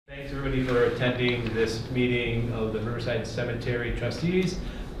Thanks everybody for attending this meeting of the Riverside Cemetery trustees,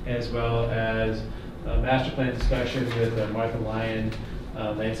 as well as a master plan discussion with Martha Lyon,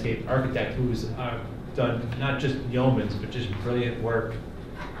 landscape architect, who's done not just yeomans, but just brilliant work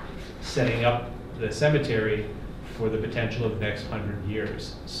setting up the cemetery for the potential of the next 100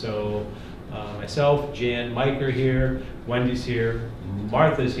 years. So myself, Jan, Mike are here, Wendy's here,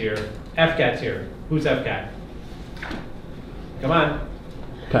 Martha's here, FCAT's here. Who's FCAT? Come on.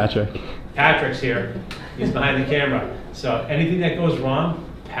 Patrick. Patrick's here. He's behind the camera. So anything that goes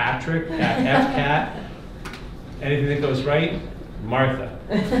wrong, Patrick at FCAT. Anything that goes right, Martha.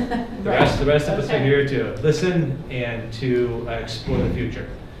 The rest of us are here to listen and to explore the future.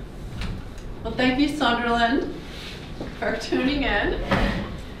 Well, thank you, Sunderland, for tuning in.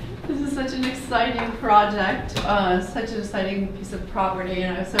 This is such an exciting project, such an exciting piece of property,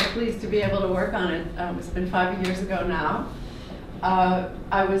 and I'm so pleased to be able to work on it. It's been 5 years ago now.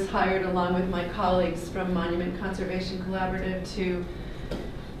 I was hired along with my colleagues from Monument Conservation Collaborative to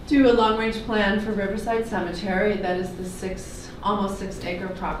do a long-range plan for Riverside Cemetery. That is the almost 6-acre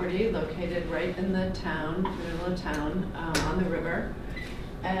property located right in the town, middle of town, on the river.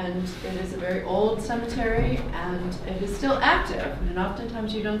 And it is a very old cemetery, and it is still active. And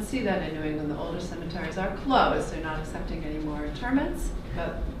oftentimes you don't see that in New England. The older cemeteries are closed. They're not accepting any more interments,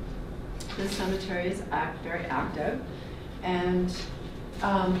 but this cemetery is very active. And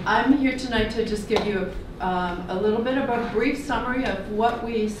I'm here tonight to just give you a little bit of a brief summary of what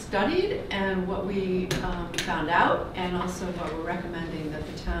we studied and what we found out, and also what we're recommending that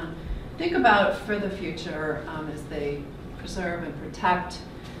the town think about for the future as they preserve and protect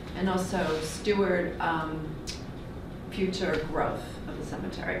and also steward future growth of the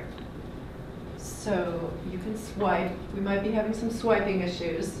cemetery. So you can swipe. We might be having some swiping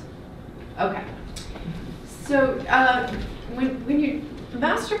issues. Okay. So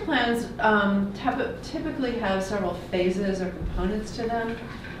master plans typically have several phases or components to them.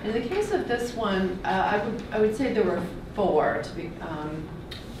 In the case of this one, I would say there were four.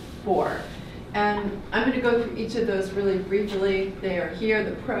 And I'm going to go through each of those really briefly. They are here: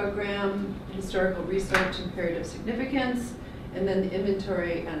 the program, historical research and period of significance, and then the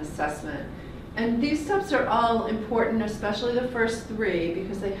inventory and assessment. And these steps are all important, especially the first three,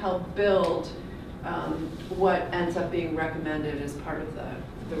 because they help build what ends up being recommended as part of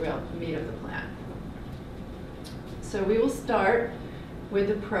the real meat of the plan. So we will start with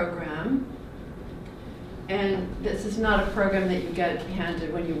the program. And this is not a program that you get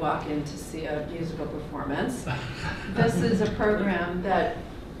handed when you walk in to see a musical performance. This is a program that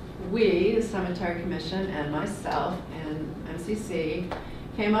we, the Cemetery Commission, and myself, and MCC,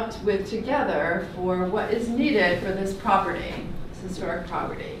 came up with together for what is needed for this property, this historic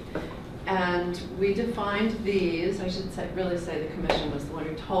property. And we defined these. I should really say the commission was the one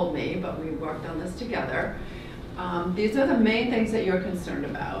who told me, but we worked on this together. These are the main things that you're concerned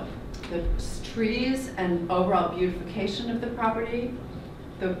about: the trees and overall beautification of the property,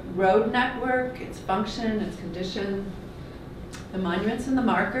 the road network, its function, its condition, the monuments and the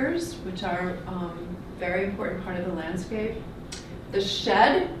markers, which are a very important part of the landscape, the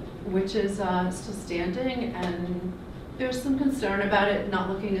shed, which is still standing, and there's some concern about it not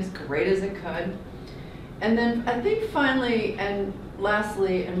looking as great as it could. And then I think finally and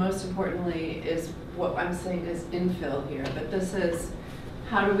lastly and most importantly is what I'm saying is infill here. But this is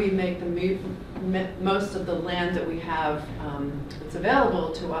how do we make the most of the land that we have that's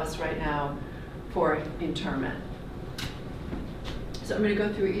available to us right now for interment. So I'm going to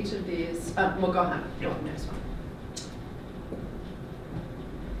go through each of these. We'll go on. Go on, next one.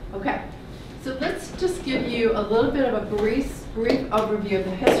 Okay. So let's just give you a little bit of a brief overview of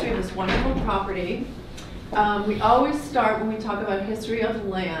the history of this wonderful property. We always start when we talk about history of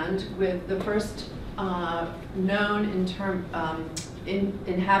land with the first known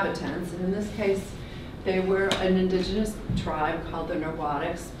inhabitants, and in this case they were an indigenous tribe called the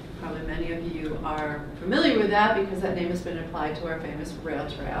Norwatics. Probably many of you are familiar with that because that name has been applied to our famous rail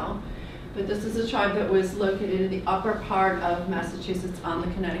trail. But this is a tribe that was located in the upper part of Massachusetts on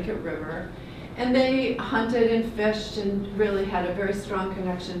the Connecticut River. And they hunted and fished and really had a very strong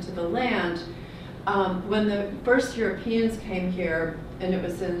connection to the land. When the first Europeans came here, and it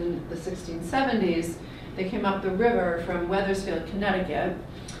was in the 1670s, they came up the river from Wethersfield, Connecticut.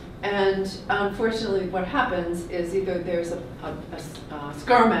 And unfortunately what happens is either there's a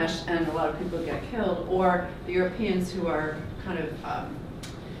skirmish and a lot of people get killed, or the Europeans, who are kind of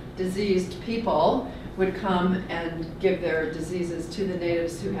diseased people, would come and give their diseases to the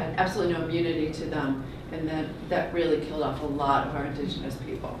natives who had absolutely no immunity to them, and that really killed off a lot of our indigenous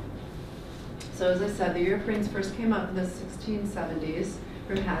people. So as I said, the Europeans first came up in the 1670s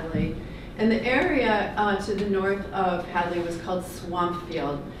from Hadley. And the area to the north of Hadley was called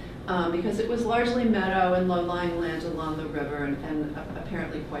Swampfield because it was largely meadow and low-lying land along the river and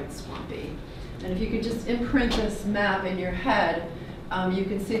apparently quite swampy. And if you could just imprint this map in your head, you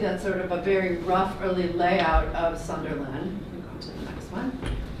can see that sort of a very rough early layout of Sunderland. We go to the next one.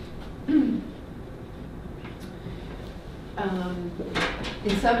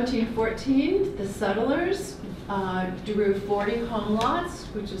 In 1714, the settlers drew 40 home lots,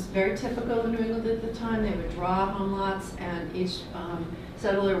 which was very typical of New England at the time. They would draw home lots, and each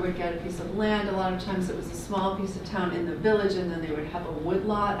settler would get a piece of land. A lot of times it was a small piece of town in the village, and then they would have a wood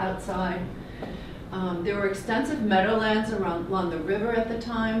lot outside. There were extensive meadowlands along the river at the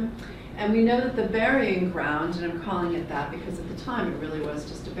time, and we know that the burying ground, and I'm calling it that because at the time it really was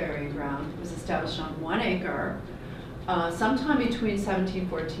just a burying ground, was established on 1 acre. Sometime between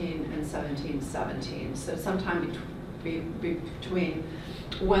 1714 and 1717, so sometime between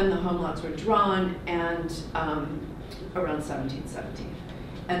when the home lots were drawn and around 1717.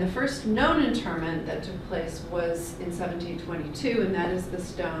 And the first known interment that took place was in 1722, and that is the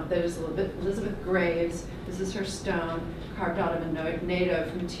stone, that is Elizabeth Graves. This is her stone, carved out of a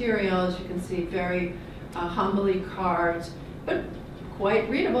native material, as you can see, very humbly carved, but quite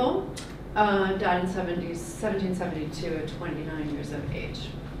readable. Died in 1772 at 29 years of age.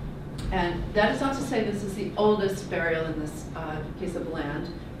 And that is not to say this is the oldest burial in this piece of land.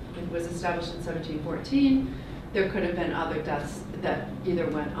 It was established in 1714. There could have been other deaths that either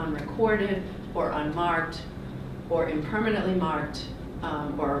went unrecorded or unmarked or impermanently marked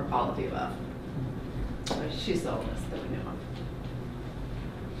or all of the above. So she's the oldest that we know of.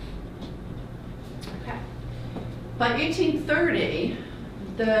 Okay. By 1830,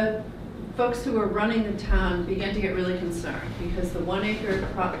 the folks who were running the town began to get really concerned because the 1 acre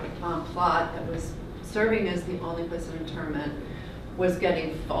plot that was serving as the only place of interment was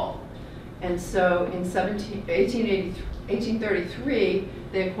getting full. And so in 1833,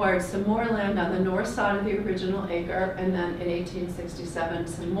 they acquired some more land on the north side of the original acre, and then in 1867,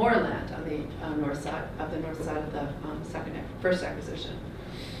 some more land on the north side of the first acquisition.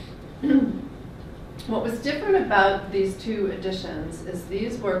 What was different about these two additions is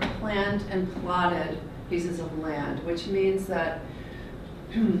these were planned and plotted pieces of land, which means that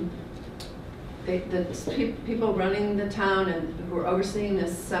the people running the town and who were overseeing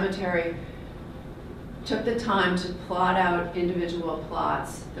this cemetery took the time to plot out individual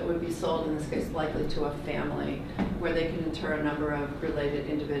plots that would be sold, in this case likely to a family, where they can inter a number of related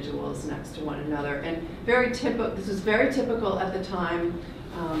individuals next to one another. And this was very typical at the time.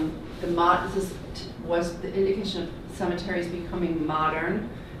 This was the indication of cemeteries becoming modern.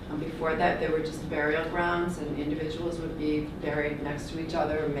 Before that, they were just burial grounds, and individuals would be buried next to each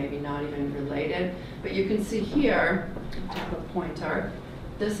other, maybe not even related. But you can see here, I have a pointer.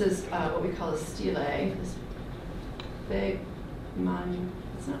 This is what we call a stele. This big monument.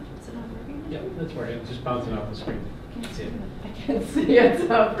 Is it not working? Yeah, that's working. It's just bouncing off the screen. I can't see it,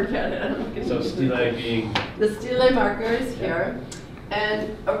 so forget it. So stele being? The stele marker is here.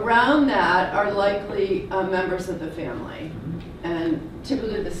 And around that are likely members of the family. And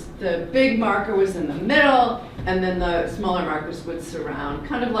typically the big marker was in the middle, and then the smaller markers would surround,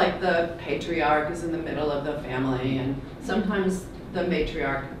 kind of like the patriarch is in the middle of the family, and sometimes the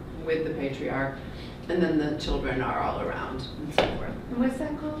matriarch with the patriarch, and then the children are all around, and so forth. And what's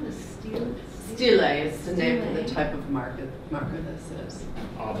that called? The stele? Stele is the name of the type of marker this is.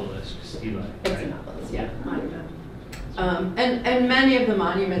 Obelisk, stele. It's an obelisk, yeah, monument. And many of the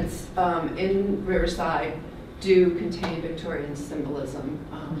monuments in Riverside do contain Victorian symbolism.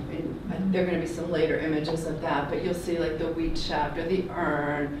 There are going to be some later images of that, but you'll see like the wheat shaft or the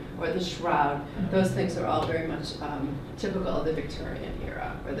urn or the shroud. Those things are all very much typical of the Victorian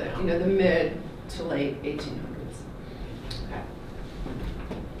era, or the the mid to late 1800s. Okay.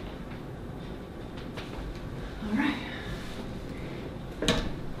 All right.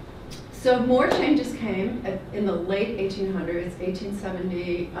 So more changes came in the late 1800s,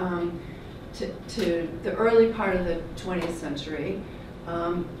 1870 to the early part of the 20th century.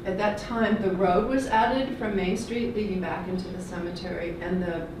 At that time, the road was added from Main Street leading back into the cemetery, and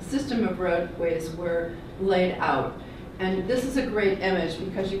the system of roadways were laid out. And this is a great image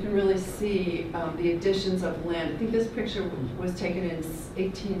because you can really see the additions of land. I think this picture was taken in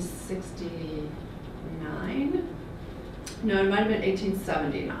 1869. No, it might have been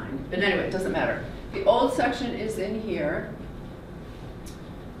 1879. But anyway, it doesn't matter. The old section is in here.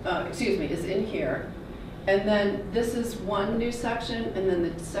 Is in here. And then this is one new section, and then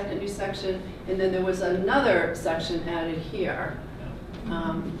the second new section, and then there was another section added here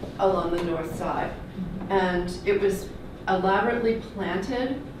along the north side. And it was elaborately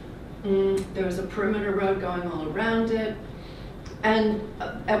planted. There was a perimeter road going all around it. And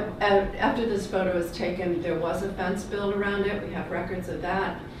after this photo was taken, there was a fence built around it. We have records of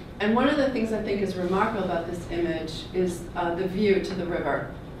that. And one of the things I think is remarkable about this image is the view to the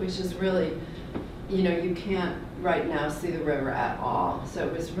river, which is really, you can't right now see the river at all. So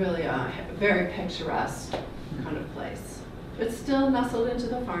it was really a very picturesque kind of place. It's still nestled into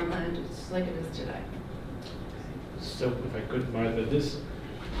the farmland, just like it is today. So if I could, Martha, this,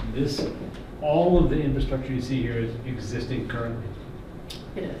 all of the infrastructure you see here is existing currently?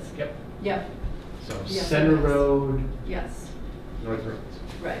 It is. Yep. Yep. So Yes, Center it is. Road, Yes. North Roads.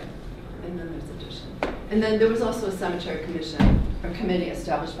 Right. And then there's addition. And then there was also a cemetery commission, or committee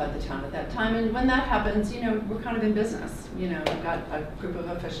established by the town at that time. And when that happens, we're kind of in business. We've got a group of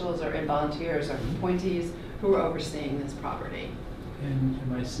officials or volunteers or appointees who are overseeing this property. And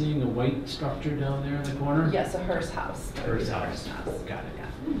am I seeing a white structure down there in the corner? Yes, a hearse house. That would be Hearse the house. Got it.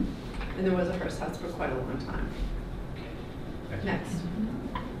 Yeah. And there was a hearse house for quite a long time. Okay. Next.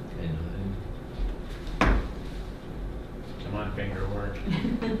 Come on, finger work.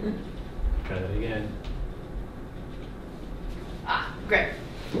 Try that again. Great.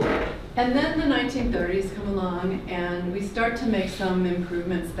 And then the 1930s come along and we start to make some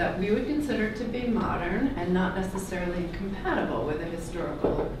improvements that we would consider to be modern and not necessarily compatible with the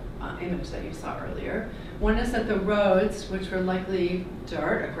historical image that you saw earlier. One is that the roads, which were likely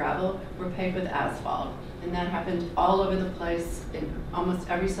dirt or gravel, were paved with asphalt. And that happened all over the place in almost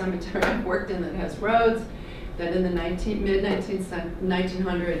every cemetery I've worked in that has roads, that in the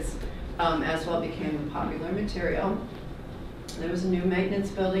mid-1900s, asphalt became a popular material. There was a new maintenance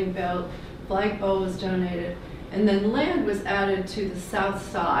building built, flagpole was donated, and then land was added to the south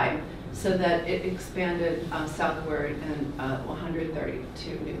side so that it expanded southward, and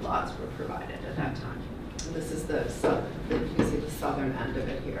 132 new lots were provided at that time. And this is you can see the southern end of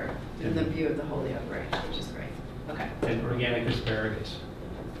it here, and the view of the Holyoke Range, which is great. Okay. And organic asparagus.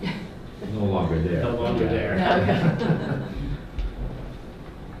 No longer there. No longer there. No, okay.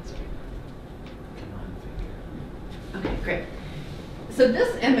 Come on, finger. Okay, great. So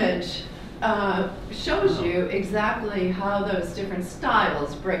this image shows you exactly how those different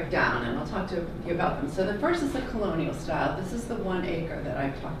styles break down, and I'll talk to you about them. So the first is the colonial style. This is the 1 acre that I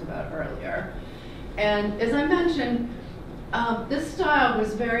talked about earlier. And as I mentioned, this style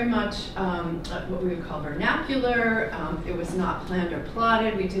was very much what we would call vernacular. It was not planned or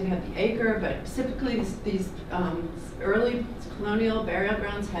plotted. We did have the acre, but typically these early colonial burial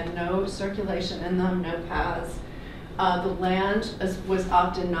grounds had no circulation in them, no paths. The land was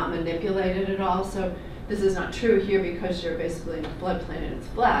often not manipulated at all. So this is not true here because you're basically in a floodplain and it's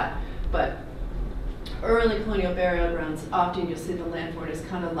flat. But early colonial burial grounds, often you'll see the land for it is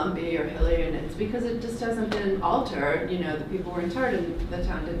kind of lumpy or hilly, and it's because it just hasn't been altered. The people were interred and the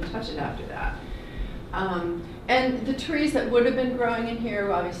town didn't touch it after that. And the trees that would have been growing in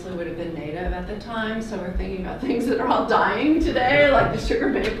here obviously would have been native at the time, so we're thinking about things that are all dying today, like the sugar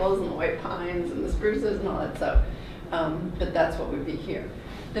maples and the white pines and the spruces and all that. So, but that's what would be here.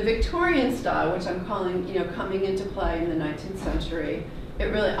 The Victorian style, which I'm calling, coming into play in the 19th century, it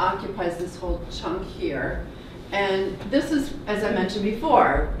really occupies this whole chunk here. And this is, as I mentioned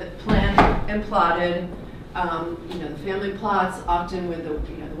before, the planned and plotted, the family plots, often with the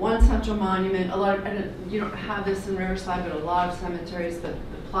one central monument. You don't have this in Riverside, but a lot of cemeteries, the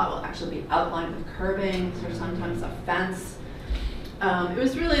plot will actually be outlined with curbings or sometimes a fence. It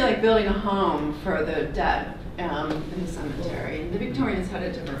was really like building a home for the dead in the cemetery. And the Victorians had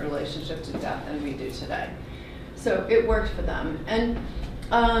a different relationship to death than we do today. So it worked for them. And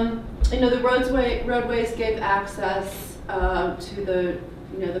the roadways gave access to the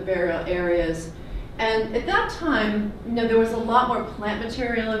burial areas. And at that time, there was a lot more plant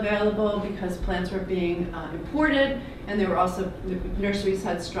material available because plants were being imported, and there were also nurseries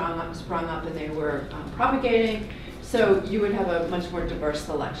had sprung up, and they were propagating. So you would have a much more diverse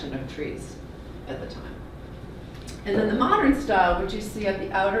selection of trees at the time. And then the modern style, which you see at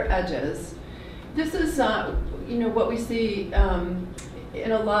the outer edges, this is what we see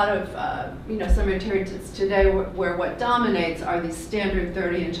in a lot of cemeteries today, where what dominates are these standard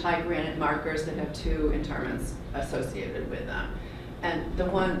 30-inch high granite markers that have 2 interments associated with them. And the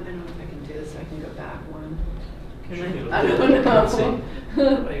one, I don't know if I can do this, I can go back one. Can I don't know.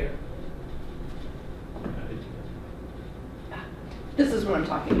 This is what I'm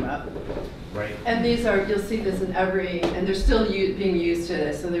talking about. Right. And these are, you'll see this in and they're still being used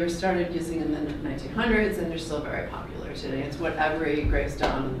today. So they were started using in the 1900s, and they're still very popular today. It's what every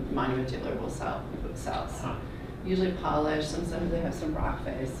gravestone monument dealer will sell. Huh. Usually polished, sometimes they have some rock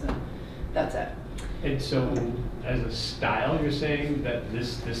face, and that's it. And so, as a style, you're saying that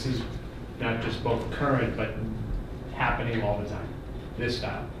this is not just both current, but happening all the time, this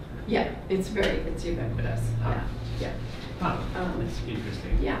style? Yeah, it's ubiquitous, Huh. yeah. Huh, that's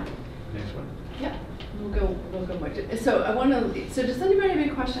interesting. Yeah, Next one. yeah, we'll go more. So I want to, so does anybody have any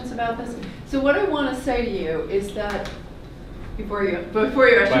questions about this? So what I want to say to you is that, before you ask your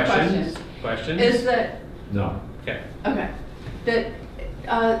questions, Questions? is that, No. Okay. okay, that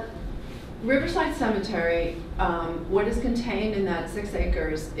Riverside Cemetery, what is contained in that 6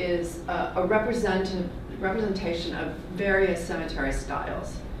 acres is a representation of various cemetery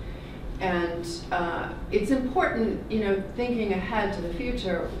styles. And it's important, thinking ahead to the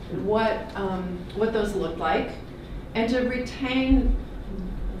future, what those look like, and to retain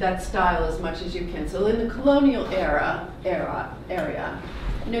that style as much as you can. So in the colonial area, you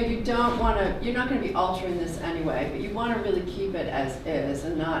don't want to, you're not going to be altering this anyway, but you want to really keep it as is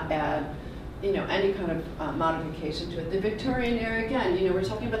and not add, any kind of modification to it. The Victorian era, again, we're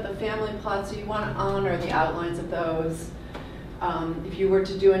talking about the family plots, so you want to honor the outlines of those. If you were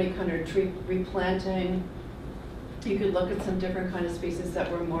to do any kind of tree replanting, you could look at some different kind of species that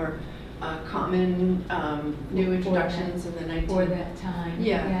were more common, new introductions in the 19th. For that time.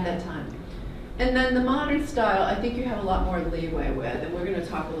 Yeah, that time. And then the modern style, I think you have a lot more leeway with, and we're going to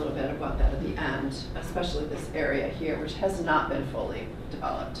talk a little bit about that at the end, especially this area here, which has not been fully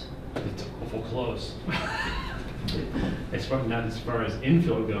developed. It's awful close. Not as far as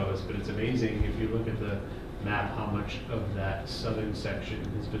infill goes, but it's amazing if you look at the map how much of that southern section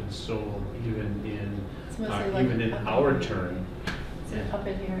has been sold even in It's mostly like even in up our in here. turn. Is it up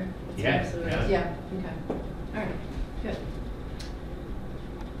in here? It's Yeah, mostly yeah. Yeah, okay. All right, good.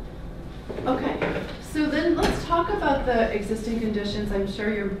 Okay, so then let's talk about the existing conditions. I'm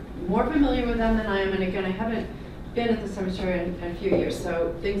sure you're more familiar with them than I am, and again, I haven't been at the cemetery in a few years,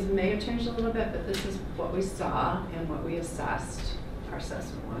 so things may have changed a little bit, but this is what we saw and what we assessed. Our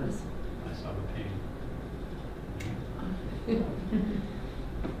assessment was. I saw the pain. I'm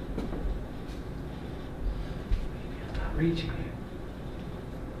not reaching it.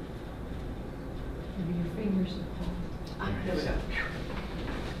 Maybe your fingers are cold. There we go.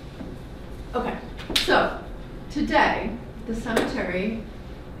 Okay, so today the cemetery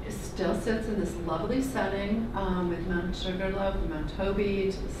still sits in this lovely setting with Mount Sugarloaf and Mount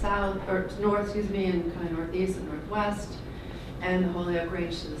Toby to the south, or north, excuse me, and kind of northeast and northwest, and the Holyoke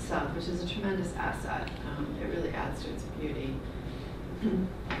Range to the south, which is a tremendous asset. It really adds to its beauty.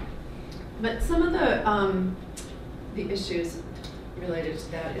 But some of the issues related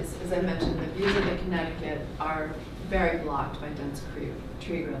to that is, as I mentioned, the views of the Connecticut are very blocked by dense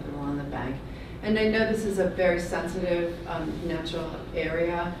tree growth along the bank. And I know this is a very sensitive natural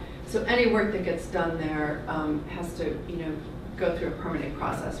area, so any work that gets done there has to, go through a permitting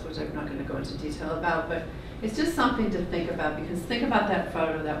process, which I'm not going to go into detail about, but it's just something to think about, because think about that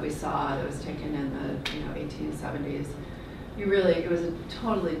photo that we saw that was taken in the 1870s. It was a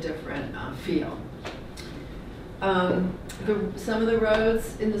totally different feel. Some of the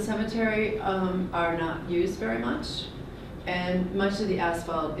roads in the cemetery are not used very much, and much of the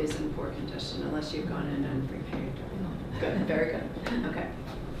asphalt is in poor condition unless you've gone in and repaved. Good, very good. Okay.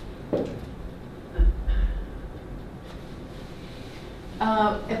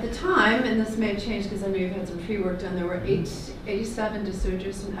 At the time, and this may have changed because I know you've had some tree work done, there were 87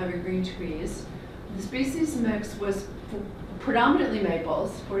 deciduous and evergreen trees. The species mix was predominantly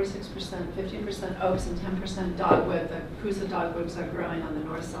maples, 46%, 15% oaks, and 10% dogwood. The Coosa dogwoods are growing on the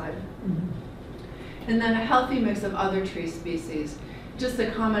north side. And then a healthy mix of other tree species. Just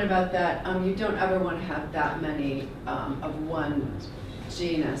a comment about that, you don't ever want to have that many of one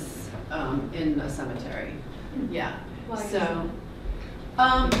genus in a cemetery. Yeah. Why is So,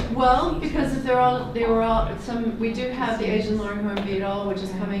 well, because if we do have the Asian longhorn beetle, which is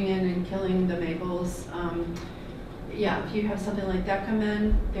coming in and killing the maples. Yeah, if you have something like that come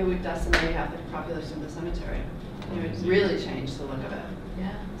in, it would decimate half the population of the cemetery. It would really change the look of it.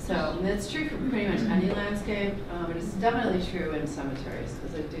 Yeah. So, and it's true for pretty much any landscape, but it's definitely true in cemeteries,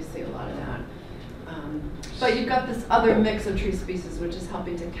 because I do see a lot of that. But you've got this other mix of tree species, which is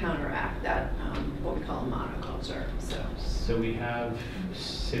helping to counteract that, what we call a monoculture. So we have,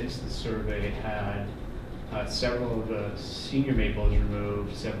 since the survey had several of the senior maples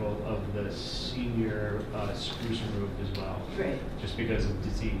removed, several of the senior spruce removed as well. Great. Just because of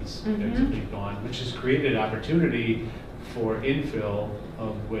disease, Mhm. they're simply gone, which has created opportunity for infill,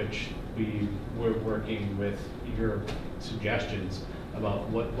 of which we were working with your suggestions about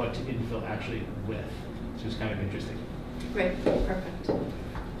what to infill actually with, which is kind of interesting. Great, perfect.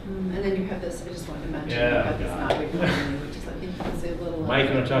 And then you have this, I just wanted to mention, you Yeah, have this God. knotweed colony, which is, I think you can say a little. Mike,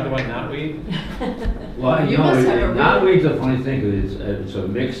 you want to talk about knotweed? Well, You you know, must have a knotweed's a funny thing, 'cause it's a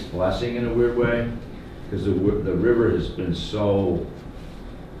mixed blessing in a weird way, because the river has been so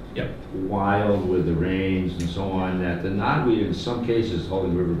Yep. wild with the rains and so on, that the knotweed in some cases is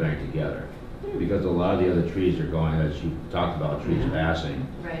holding the riverbank together. Because a lot of the other trees are going, as you talked about, trees passing.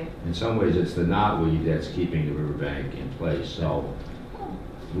 Right. In some ways, it's the knotweed that's keeping the riverbank in place, so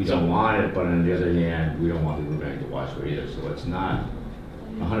we don't want it, but on the other hand, we don't want the riverbank to wash away either, so it's not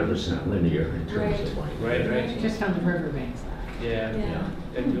 100% linear in terms of. Right. Just on the riverbank side. Yeah. Yeah.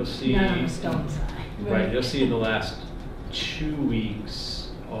 And you'll see. Not on the stone side. Right, you'll see in the last 2 weeks,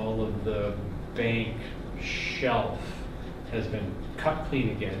 all of the bank shelf has been cut clean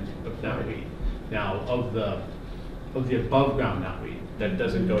again of knotweed. Now, of the above ground knotweed, that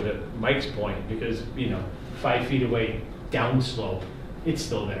doesn't go to Mike's point, because, 5 feet away downslope, it's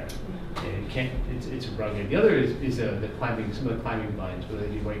still there. And it can't, it's rugged. The other is the climbing, some of the climbing vines, whether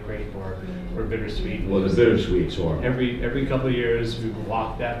they be white grape or bittersweet. Well, the bittersweet's horrible. Every couple of years, we would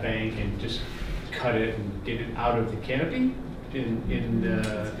walk that bank and just cut it and get it out of the canopy in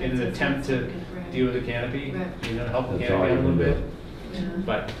an attempt to deal with the canopy, Right. help the That's all canopy out a you little can bit. do. Yeah.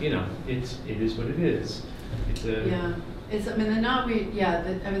 But, it is what it is. It's a. Yeah, the knotweed,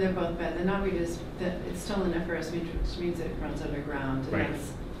 they're both bad. The knotweed is, it's stoloniferous, which means that it runs underground. And Right.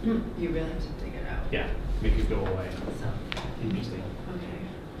 that's, you really have to dig it out. Yeah, make it go away. So, Interesting. okay.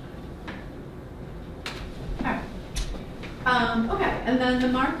 All right. Okay, and then the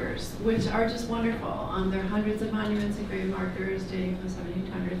markers, which are just wonderful. There are hundreds of monuments and grave markers dating from the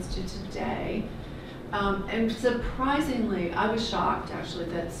 1700s to today. And surprisingly, I was shocked actually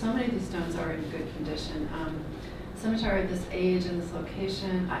that so many of these stones are in good condition. Cemetery at this age and this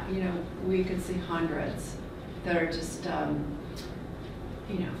location, we could see hundreds that are just,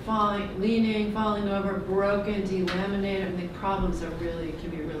 falling over, broken, delaminated. I mean, the problems can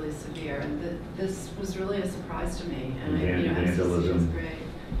be really severe. And this was really a surprise to me. And MCC is vandalism. great.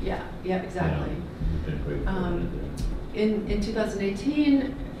 Yeah, exactly. Yeah, been great for it. In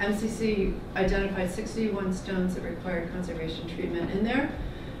 2018, MCC identified 61 stones that required conservation treatment, and their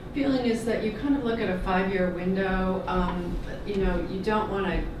feeling is that you kind of look at a 5-year window. You don't want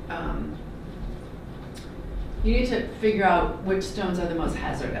to. You need to figure out which stones are the most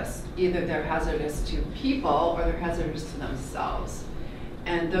hazardous. Either they're hazardous to people or they're hazardous to themselves.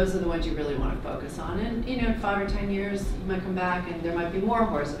 And those are the ones you really want to focus on. And in 5 or 10 years, you might come back and there might be more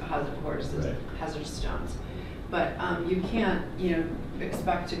hazardous stones. But you can't,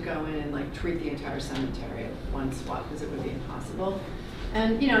 expect to go in and treat the entire cemetery at one spot, because it would be impossible.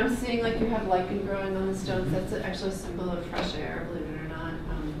 And I'm seeing you have lichen growing on the stones. That's actually a symbol of fresh air, believe it or not.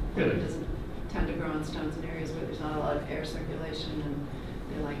 Really? It doesn't tend to grow on stones in areas where there's not a lot of air circulation, and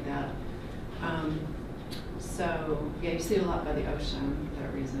they like that. You see it a lot by the ocean for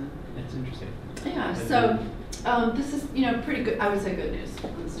that reason. That's interesting. Yeah, so this is, pretty good, I would say good news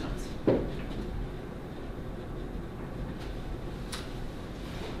on the stones.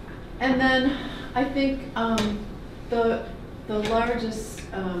 And then I think the largest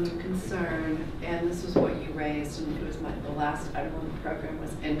concern, and this was what you raised, and it was the last item on the program,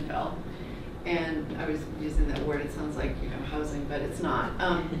 was infill. And I was using that word, it sounds like, housing, but it's not.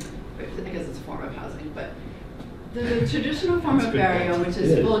 I guess it's a form of housing, but the traditional form That's of good burial, point. which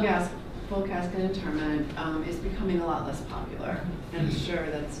is full casket interment, is becoming a lot less popular. And I'm sure I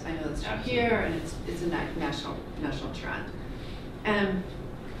know that's true here, and it's a national trend. And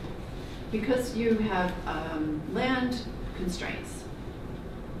because you have land constraints,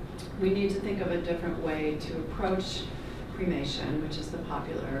 we need to think of a different way to approach cremation, which is the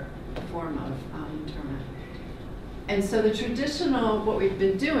popular form of interment. And so the traditional, what we've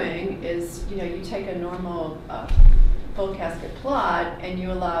been doing is, you take a normal full casket plot and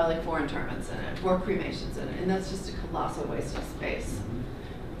you allow 4 interments in it, 4 cremations in it, and that's just a colossal waste of space.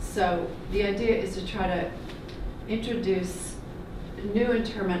 So the idea is to try to introduce new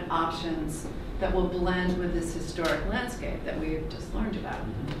interment options that will blend with this historic landscape that we've just learned about.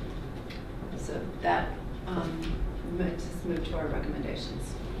 So that makes us move to our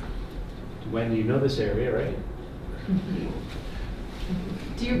recommendations. Wendy, you know this area, right?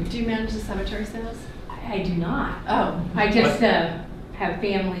 Do you manage the cemetery sales? I do not. Oh. I just have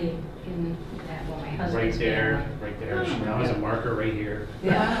family in that, my husband's Right there, family. right there. Oh. Now there's a marker right here.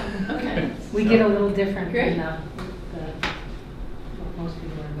 Yeah. Okay. We get a little different Great. than what most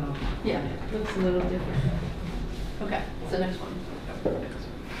people are going. Yeah. It looks a little different. Okay, so next one.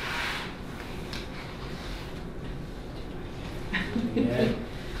 Yeah.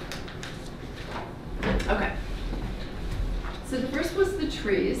 Okay. So the first was the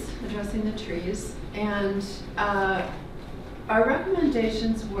trees, addressing the trees, and our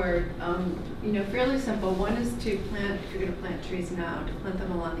recommendations were, fairly simple. One is to plant, if you're going to plant trees now, to plant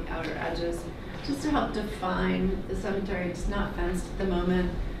them along the outer edges, just to help define the cemetery. It's not fenced at the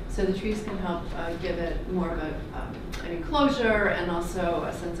moment, so the trees can help give it more of an enclosure and also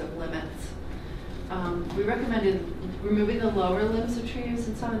a sense of limits. We recommended removing the lower limbs of trees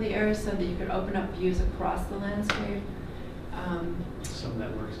in some of the areas so that you could open up views across the landscape. Some of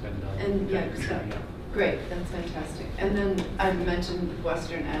that work's been done. And yeah, Yeah. great, that's fantastic. And then I mentioned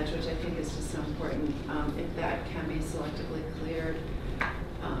western edge, which I think is just so important. If that can be selectively cleared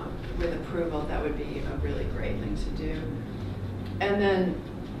with approval, that would be a really great thing to do. And then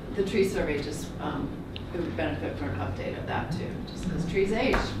the tree survey just it would benefit from an update of that too, just because trees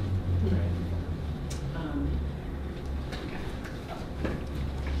age. Right.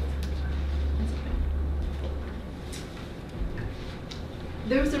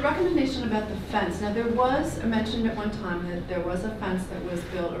 There was a recommendation about the fence. Now, there was, I mentioned at one time that there was a fence that was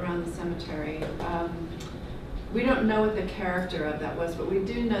built around the cemetery. We don't know what the character of that was, but we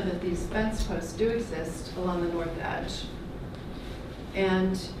do know that these fence posts do exist along the north edge.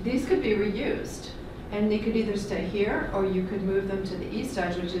 And these could be reused. And they could either stay here, or you could move them to the east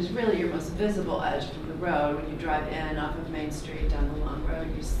edge, which is really your most visible edge from the road. When you drive in off of Main Street down the long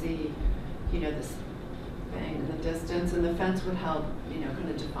road, you see, this thing in the distance, and the fence would help, kind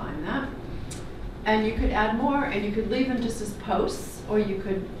of define that. And you could add more, and you could leave them just as posts, or you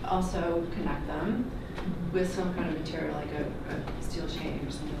could also connect them with some kind of material like a steel chain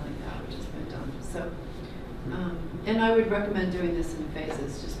or something like that, which has been done. So, and I would recommend doing this in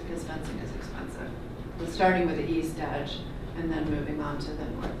phases, just because fencing is expensive. So starting with the east edge, and then moving on to the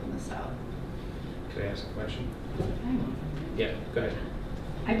north and the south. Could I ask a question? Yeah, go ahead.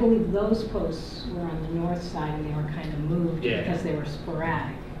 I believe those posts were on the north side and they were kind of moved Yeah. because they were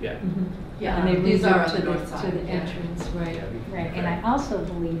sporadic. Yeah. Yeah, And they these moved are up on to the north side. To the yeah. entrance, right, Yeah, right. And I also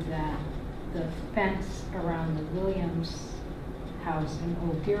believe that the fence around the Williams house in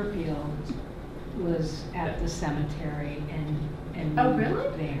Old Deerfield was at the cemetery and Oh, moved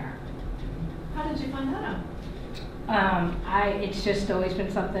really? there. How did you find that out? It's just always been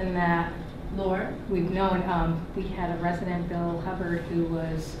something that Lord? we've known. We had a resident, Bill Hubbard, who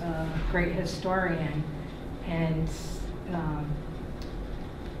was a great historian, and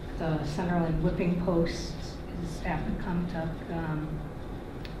the Sunderland whipping post is at the Cumtuck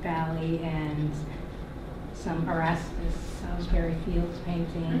Valley, and some Erastus Salisbury Fields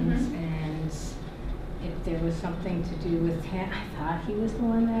paintings, and if there was something to do with I thought he was the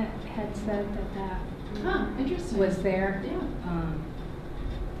one that had said that Huh, interesting. was there. Yeah.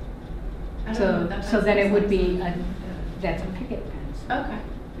 I don't know, So that so fence then it makes would be, sense. that's a picket fence. Okay,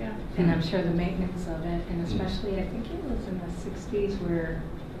 yeah. And I'm sure the maintenance of it, and especially, I think it was in the 60s where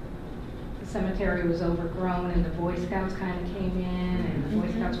the cemetery was overgrown and the Boy Scouts kind of came in, and the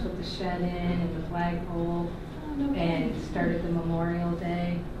Boy Scouts put the shed in and the flagpole and started the Memorial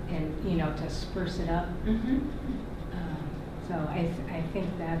Day, and, to spruce it up. So I think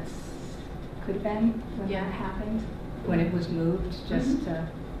that's, could have been when Yeah. that happened, when it was moved, just to.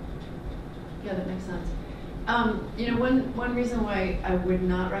 Yeah, that makes sense. One reason why I would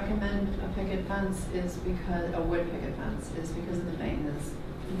not recommend a picket fence is because, a wood picket fence, is because of the maintenance.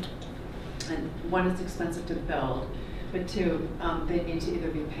 And one, it's expensive to build, but two, they need to either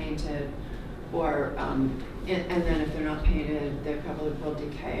be painted or, and then if they're not painted, they probably will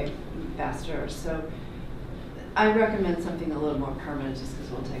decay faster. So I recommend something a little more permanent, just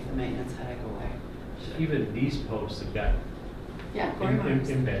because we'll take the maintenance headache away. Even these posts have got Yeah, quarry marks.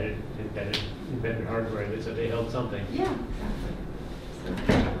 embedded hardware, so they held something. Yeah, exactly.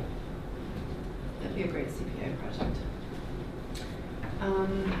 So, that'd be a great CPA project.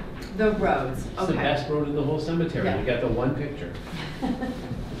 The roads, It's the okay. best road in the whole cemetery. Yeah. You got the one picture.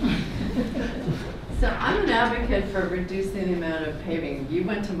 So I'm an advocate for reducing the amount of paving. You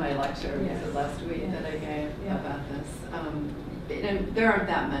went to my lecture was it Yes. last week Yes. that I gave Yeah. about this.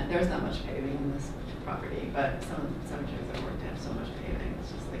 There's not much paving in this property, but some cemeteries that work to have so much paving.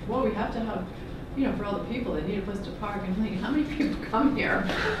 It's just like, well, we have to have, for all the people, they need a place to park. I'm like, how many people come here?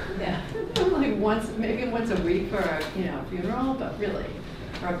 Yeah. Like maybe once a week for a, funeral, but really,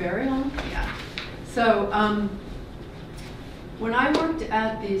 for a burial? Yeah. So, when I worked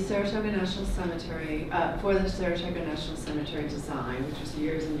at the Saratoga National Cemetery, for the Saratoga National Cemetery design, which was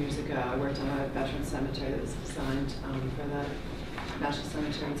years and years ago, I worked on a veteran cemetery that was designed for the National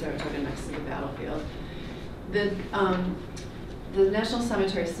Cemetery in Saratoga next to the battlefield. The National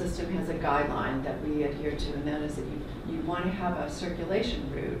Cemetery System has a guideline that we adhere to, and that is that you want to have a circulation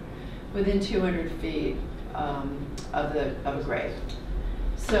route within 200 feet of a grave.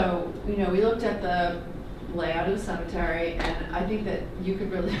 So, you know, we looked at the layout of the cemetery, and I think that you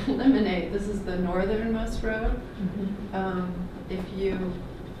could really eliminate, this is the northernmost road. If you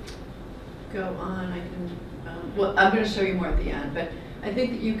go on, I can, well, I'm going to show you more at the end, but I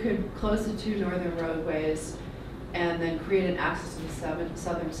think that you could close the two northern roadways and then create an access to the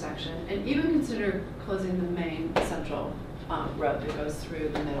southern section, and even consider closing the main central road that goes through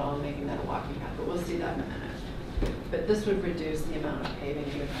the middle and making that a walking path, but we'll see that in a minute. But this would reduce the amount of paving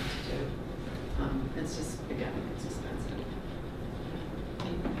you would have to do. It's just, again, it's expensive.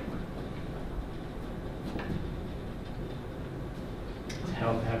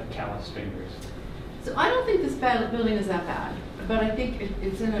 Have calloused fingers. So I don't think this building is that bad, but I think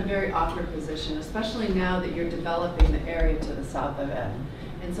it's in a very awkward position, especially now that you're developing the area to the south of it.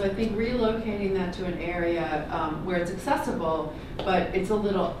 And so I think relocating that to an area where it's accessible, but it's a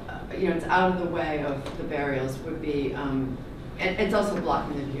little, you know, it's out of the way of the burials would be, and it's also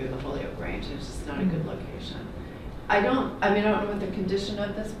blocking the view of the Holyoke Range. It's just not a good location. I don't know what the condition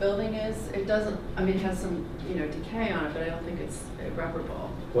of this building is. It doesn't, I mean, it has some, you know, decay on it, but I don't think it's irreparable.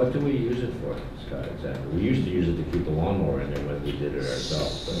 What do we use it for, Scott, exactly? We used to use it to keep the lawnmower in there when we did it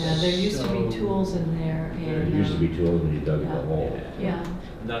ourselves. But Yeah, there used to be So- tools in there, there and used to be tools when you dug the yeah. hole. yeah,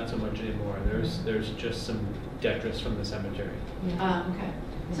 Not so much anymore. There's just some detritus from the cemetery. yeah. Okay.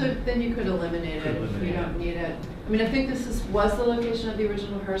 So then you could eliminate Could it if eliminate you it. don't need it. I mean, I think this was the location of the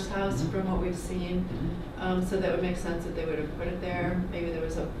original Hearst house from what we've seen. So that would make sense that they would have put it there. Maybe there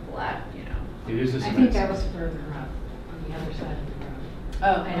was a flat, you know. It is a I cement. think that was further up, on the other side of the road.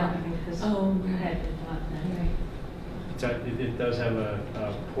 Oh, I don't think this Oh, had been bought then. It does have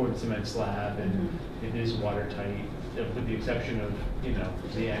a poured cement slab, and Mhm. it is watertight, with the exception of, you know,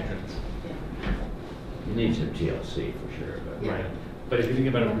 the entrance. Yeah. You need some TLC for sure, but. Yeah. Right. But if you think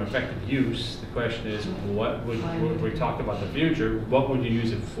about it from effective use, the question is, what would, when we talk about the future, what would you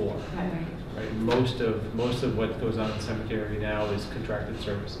use it for? Right. Right, most of what goes on in the cemetery now is contracted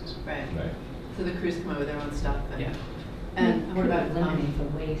services. Right. Right. So the crews come up with their own stuff then. Yeah. And what about, Eliminate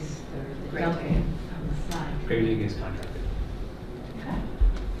the waste or the Great. dumping on the side. Grading is contracted. okay.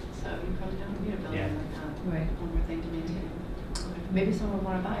 So you probably don't need a building Yeah. like that. Right. One more thing to maintain. Maybe someone would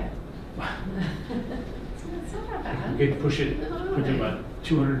want to buy it. It's not that bad. You could push it No. about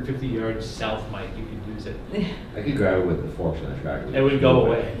 250 yards south, Mike, you could use it. I could grab it with the forks on the tractor. It would go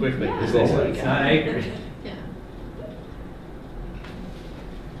away quickly. Yeah. It's not anchored. Yeah.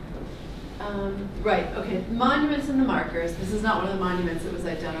 Right, okay, monuments and the markers. This is not one of the monuments that was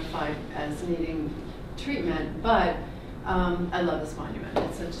identified as needing treatment, but I love this monument.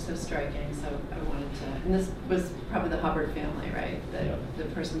 It's just so striking, so I wanted to, and this was probably the Hubbard family, right? Yeah. The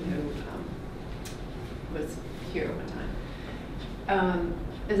person who was here at one time.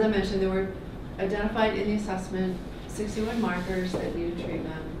 As I mentioned, there were identified in the assessment 61 markers that needed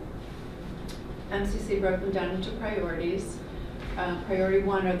treatment. MCC broke them down into priorities. Priority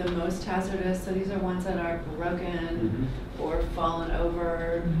 1 are the most hazardous, so these are ones that are broken or fallen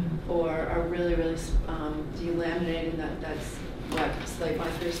over or are really, really delaminating. That's what slate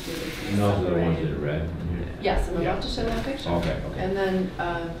markers do. And those are the ones that are red? Yes, I'm Yeah. about to show that picture. Okay. And then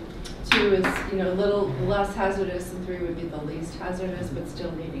 2 is, you know, a little less hazardous, and 3 would be the least hazardous, but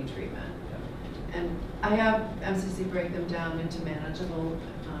still needing treatment. And I have MCC break them down into manageable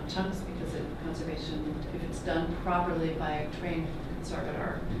chunks because conservation, if it's done properly by a trained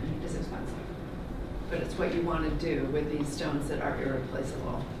conservator, is expensive. But it's what you want to do with these stones that are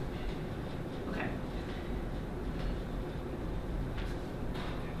irreplaceable. Okay.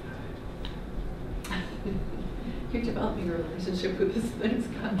 You're developing a relationship with this thing,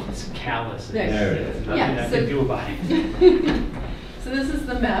 Scott. It's callous. There it is. Nothing Yeah, I so- can do about it. So this is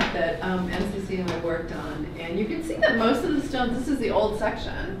the map that MCC and I worked on, and you can see that most of the stones, this is the old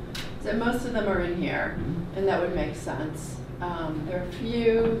section, so most of them are in here, and that would make sense. There are a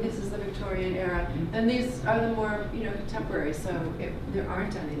few, this is the Victorian era, and these are the more, you know, contemporary, so there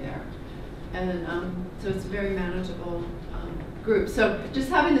aren't any there. And so it's a very manageable group. So just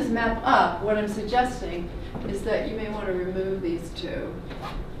having this map up, what I'm suggesting is that you may want to remove these 2.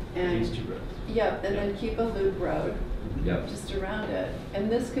 And, These 2 roads. yep, and then keep a loop road Yep. just around it.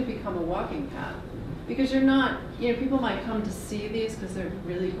 And this could become a walking path. Because you're not, you know, people might come to see these because they're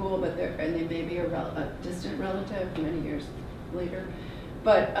really cool, but and they may be a distant relative many years later.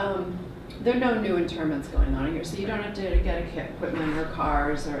 But there are no new interments going on here, so you don't have to get equipment or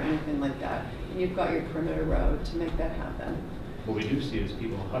cars or anything like that. And you've got your perimeter road to make that happen. What we do see is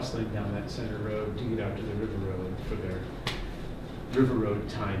people hustling down that center road to get out to the river road for their river road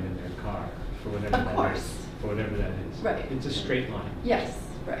time in their car, for whatever Of that course. is. For whatever that is. Right. It's a straight line. Yes,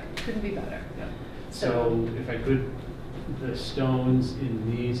 right, couldn't be better. Yeah. So if I could the stones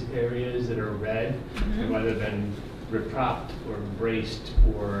in these areas that are red have either been repropped or braced,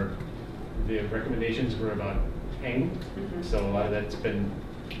 or the recommendations were about hang. So a lot of that's been.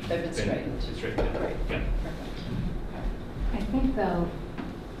 They've been straightened. Straightened, Right. yeah. I think though,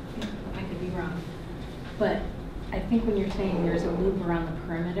 I could be wrong, but I think when you're saying there's a loop around the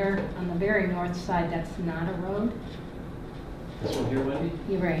perimeter, on the very north side, that's not a road. This one here, Wendy?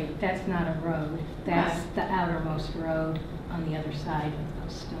 You're right, that's not a road. That's the outermost road on the other side of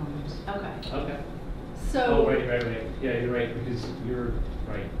those stones. Okay. Okay. So. Oh, right. Yeah, you're right, because you're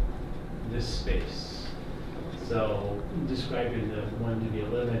right. This space. So describing the one to be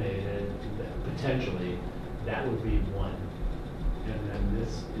eliminated, that potentially, that would be one. And then this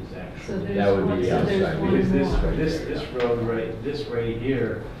is actually. That would be the outside. Because right this there, this right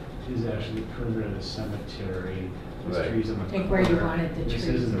here is actually the perimeter of the cemetery. There's Right. trees on the I think where you corner. wanted the This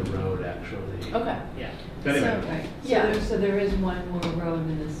trees. isn't a road, actually. Okay. Yeah. But anyway. So- Right, Yeah. so there is one more road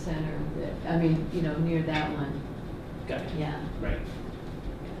in the center, that, I mean, you know, near that one, Got it. yeah. Right.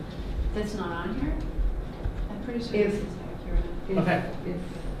 That's not on here? I'm pretty sure If- this is accurate. If- Okay. If,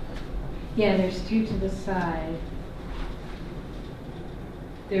 Yeah, there's two to the side.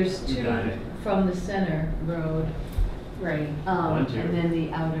 there's You two got it. from the center road, Right. One, two. and then the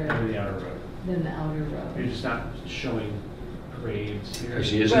Over outer, the outer road. then the outer You're road. just not showing graves here.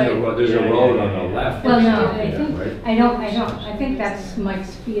 Actually, isn't Right. the road, there's Yeah, a yeah, road yeah, on yeah. the left. Well, or no, something, I yeah, think, right? I think that's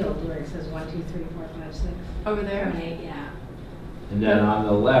Mike's Field where it says 1, 2, 3, 4, 5, 6, Over there? 7, 8, yeah. And then on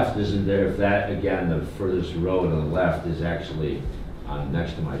the left, isn't there, if that, again, the furthest road on the left is actually on,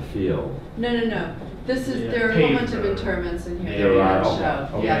 next to my field. No. This is, Yeah, there are a whole paved bunch of road. interments in here. There that are, don't okay,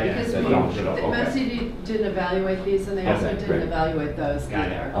 show. okay. Yeah, Yeah, because that we, don't show, the okay. MSCD didn't evaluate these, and they also Okay, didn't great. evaluate those Got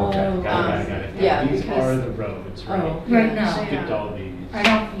it. either. Oh, Got it. yeah, These because- are the roads, right? Oh, Right now. Skipped all these. I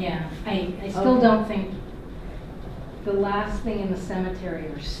don't, yeah, I still Okay. don't think, the last thing in the cemetery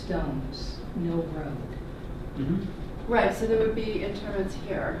are stones, no road. Mhm. Right, so there would be interments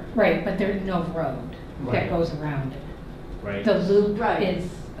here. Right, but there's no road Right. that goes around it. Right. The loop Right. is,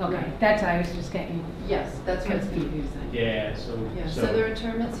 okay, Right. that's, I was just getting Yes, that's what's confused. confusing. Yeah, so. Yeah, so there are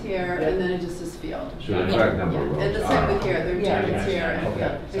interments here, and then it just says field. So the correct number Yeah, of roads. and the same with are- here, there are Yeah. interments here and Okay.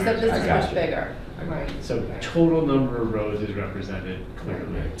 field, except this I is got much you. bigger. Right. So total number of roads is represented clearly.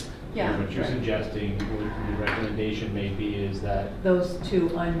 Yeah. And what you're Right. suggesting, what the recommendation may be is that, Those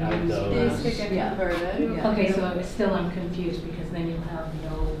two Add unused those. These could get Yeah. converted. Yeah. Okay, so still I'm confused because then you have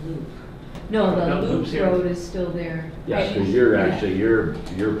no loop. No, the No, loop loops here. road is still there. Yes, because you're actually, your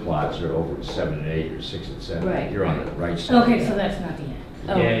plots are over 7 and 8, or 6 and 7. Right. You're on the right side. Okay, so that's not the end.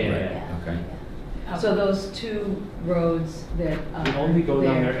 Oh, Yeah, right, Okay. So those two roads that are you only go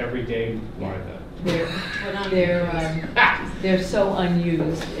down there every day, Yeah. Martha. They're, What I'm they're so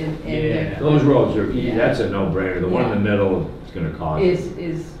unused and Yeah. Those roads are, Yeah. that's a no-brainer. The one in the Yeah. middle is gonna cost.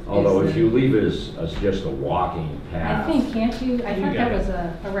 is. Although if the- you leave it as just a walking I path. think, can't you, I You thought got that it. was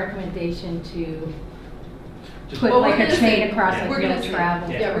a recommendation to Just- put Well, like we're a gonna chain see. across Yeah. like We're real gonna see. travel.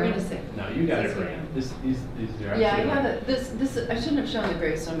 Yeah, we're through. gonna see. No, you got it This is right. here. These are Yeah, I absolutely have right. it, this, I shouldn't have shown the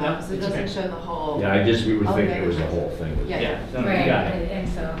gravestone No, map, because it it's doesn't okay. show the whole. Yeah, we were thinking Okay. it was the whole thing. Yeah. Yeah, no, you Right, got it. and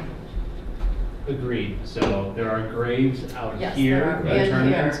so, Agreed. So there are graves out Yes, here, there are. the And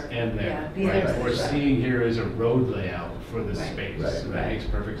tournaments, here. and Yeah, there. these Right. are What we're separate. seeing here is a road layout for the Right. space. Right, That right. makes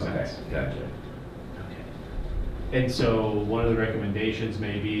perfect Okay, sense. gotcha. Okay. And so one of the recommendations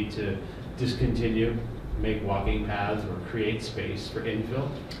may be to discontinue, make walking paths or create space for infill.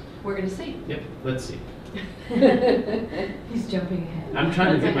 We're gonna see. Yep, let's see. He's jumping ahead. I'm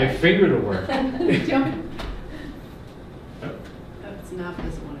trying to That's get my okay. finger to work. Oh, That's not,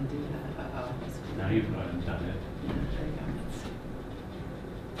 doesn't wanna do that, uh-oh. now you've done it. Yeah, there you go.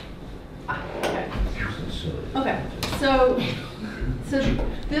 Ah, okay. So- Okay, so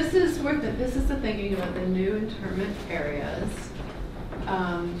this is the thinking about the new interment areas.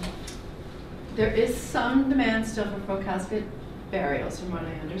 There is some demand still for full casket burials, from what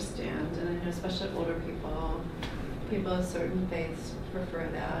I understand, and I know especially older people of certain faiths prefer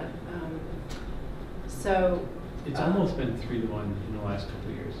that. So. It's almost been 3-1 in the last couple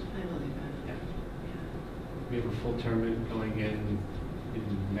of years. I believe it. Yeah. Yeah. We have a full tournament going in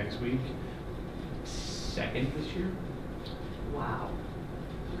next week. Second this year? Wow.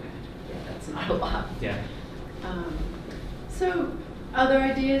 Okay, yeah, that's not a lot. Yeah. So, other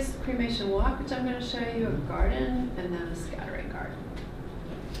ideas, cremation walk, which I'm gonna show you, a garden, and then a scattering garden.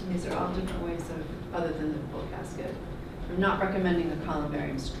 These are all different ways of, other than the full casket. I'm not recommending a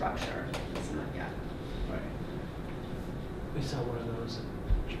columbarium structure, it's not yet. Right. We saw one of those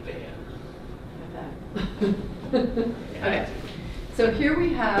in Japan. Like that. Okay, so here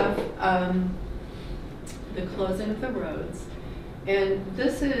we have, the closing of the roads. And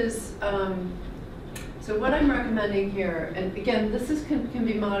this is, so what I'm recommending here, and again, this can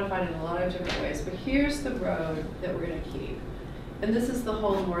be modified in a lot of different ways, but here's the road that we're gonna keep. And this is the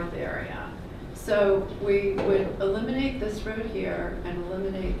whole north area. So we would eliminate this road here and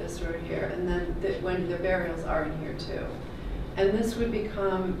eliminate this road here, and then when the burials are in here too. And this would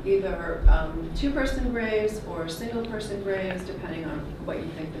become either two-person graves or single-person graves, depending on what you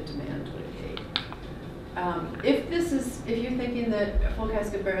think the demand would be. If you're thinking that full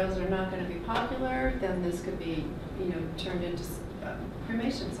casket burials are not going to be popular, then this could be, turned into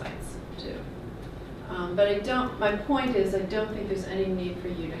cremation sites too. But my point is, I don't think there's any need for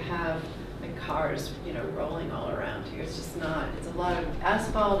you to have like cars, rolling all around here. It's just not. It's a lot of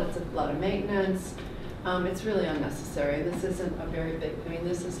asphalt. It's a lot of maintenance. It's really unnecessary. This isn't a very big,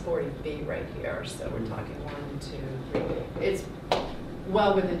 this is 40 feet right here, so we're talking 1, 2, 3. It's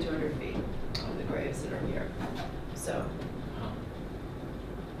well within 200 feet of the graves that are here, so.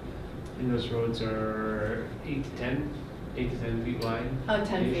 And those roads are 8 to 10 feet wide?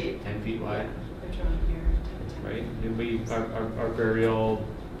 10 feet. 10 feet wide. Yeah, they're drawn here. 10 Right, and our burial,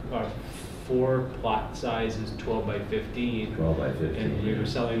 our 4 plot size is 12 by 15. 12 by 15. And we are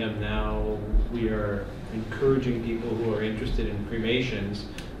selling them now. We are encouraging people who are interested in cremations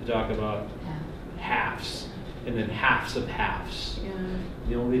to talk about halves and then halves of halves. Yeah.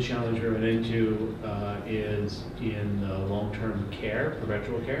 The only challenge we run into is in the long-term care,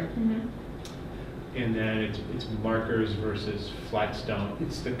 perpetual care. Mm-hmm. And then it's markers versus flat stone.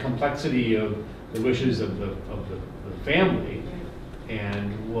 It's the complexity of the wishes of the family.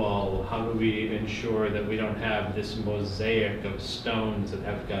 And well, how do we ensure that we don't have this mosaic of stones that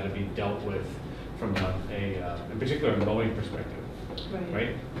have got to be dealt with from in particular a mowing perspective,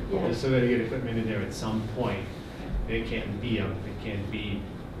 right? Yeah. So that you get equipment in there at some point. It can't be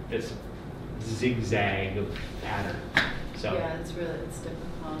this zigzag of pattern. So Yeah, it's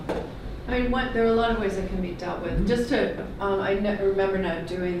difficult. There are a lot of ways that can be dealt with. Just to, I remember now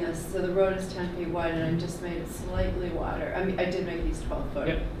doing this. So the road is 10 feet wide, and I just made it slightly wider. I did make these 12 foot.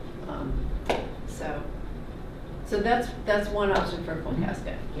 Yep. So that's one option for a full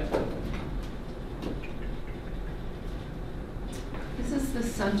casket. Yep. This is the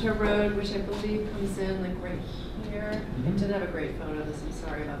center road, which I believe comes in like right here. I Mhm. didn't have a great photo of this. I'm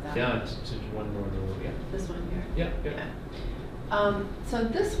sorry about that. Yeah, it's just one more row. Yeah. This one here. Yeah. So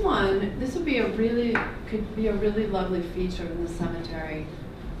this would be could be a really lovely feature in the cemetery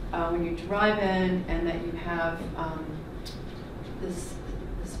when you drive in, and that you have this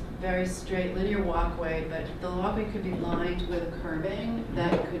very straight linear walkway, but the walkway could be lined with curbing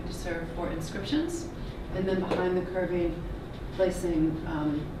that could serve for inscriptions, and then behind the curbing, placing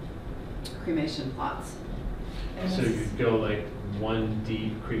cremation plots. And So this- you'd go like one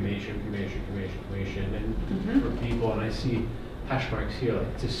deep cremation, and Mhm. for people, and I see hash marks here,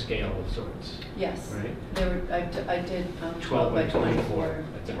 like to scale of sorts, Yes. right? I did 12 by 24, 24.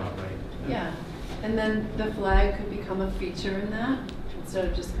 that's about right. Yeah, and then the flag could become a feature in that, instead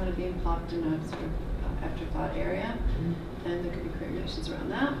of just kind of being plopped in a sort of afterthought area, and there could be cremations around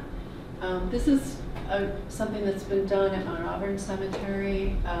that. This is something that's been done at Mount Auburn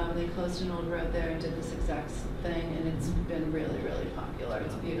Cemetery. They closed an old road there and did this exact thing, and it's been really, really popular.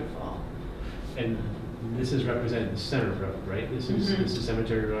 It's beautiful. And this is representing the center road, right? This is Mhm. this is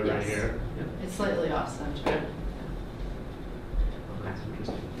Cemetery Road right Yes. here. Yeah. It's slightly off center. Yeah. Oh, that's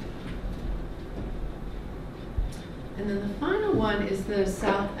interesting. And then the final one is the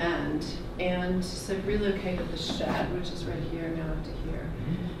south end, and so relocated the shed, which is right here now to here.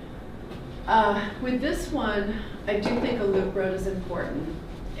 With this one, I do think a loop road is important,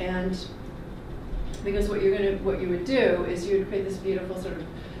 and because what you would do is you would create this beautiful sort of,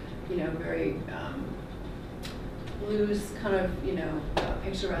 very loose kind of,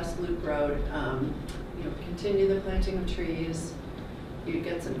 picturesque loop road. Continue the planting of trees. You'd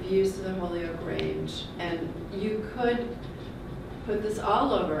get some views to the Holyoke Range, and you could put this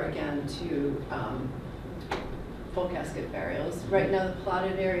all over again to full casket burials. Right now, the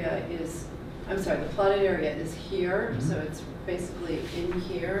plotted area is here, so it's basically in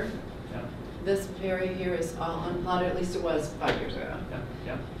here. Yeah. This area here is all unplotted, at least it was 5 years ago.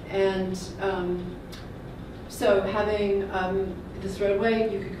 Yeah. And so having this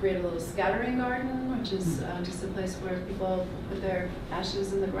roadway, you could create a little scattering garden, which is just a place where people put their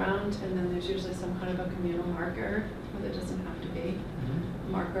ashes in the ground, and then there's usually some kind of a communal marker, but it doesn't have to be.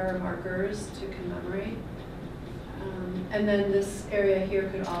 Markers to commemorate. And then this area here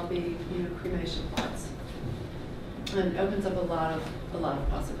could all be, cremation plots. And it opens up a lot of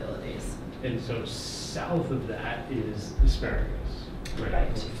possibilities. And so south of that is asparagus.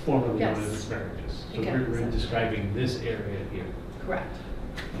 Right. Formerly known Yes. as asparagus. So Again, we're exactly. describing this area here. Correct.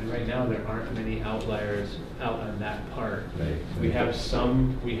 And right now, there aren't many outliers out on that part. Right. We have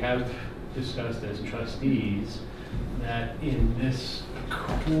discussed as trustees that in this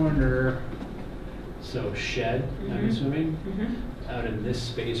corner, so shed, I'm Mhm. assuming, Mhm. out in this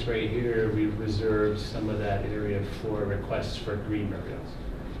space right here, we've reserved some of that area for requests for green burials.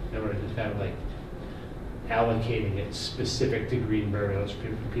 And we're just kind of like allocating it specific to green burials for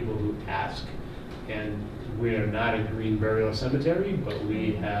people who ask. And we are not a green burial cemetery, but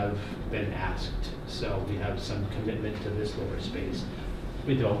we have been asked, so we have some commitment to this lower space.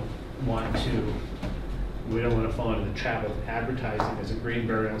 We don't want to fall into the trap of advertising as a green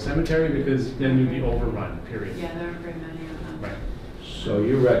burial cemetery, because then we'd be overrun, period. Yeah, there aren't very many of them. Right. So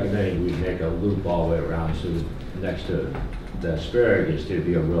you're recommending we make a loop all the way around, so next to the asparagus, there'd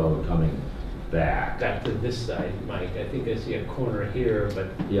be a road coming back? Back to this side, Mike, I think I see a corner here, but,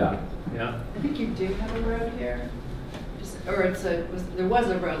 Yeah. yeah. I think you do have a road here, or there was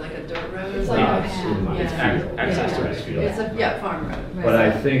a road, like a dirt road. It's like It's in my yeah. field. Access to Yeah. this field. It's a farm road. Right. But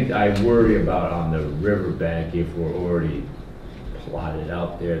I think I worry about on the riverbank, if we're already plotted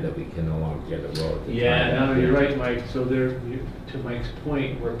out there, that we can no longer get a road. to Yeah, tie no, that you're in. right, Mike, so to Mike's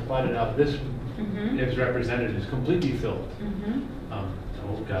point, we're plotted out, this Mhm. is represented as completely filled. Mhm. Oh,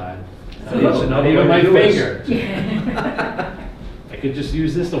 God. So Not this- even my do is- finger. I could just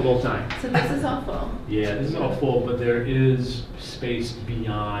use this the whole time. So this is all full. Yeah, this is all full, but there is space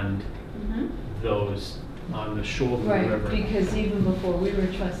beyond Mhm. those on the shoulder of the Right, river. because even before we were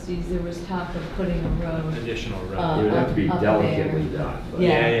trustees, there was talk of putting a road. Additional road. It would have to be Up delicately there. done. but- Yeah,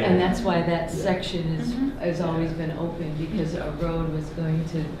 Yeah, yeah. and that's why that section Mhm. has always been open, because a road was going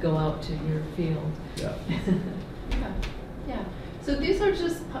to go out to your field. Yeah. Yeah, yeah. So these are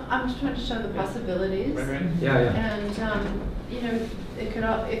just, I'm just trying to show the possibilities. Right, right. Yeah, yeah. And, you know, it could,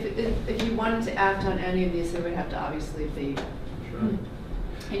 if you wanted to act on any of these, it would have to obviously be, Sure.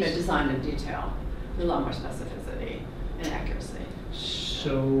 you know, designed in detail, with a lot more specificity and accuracy.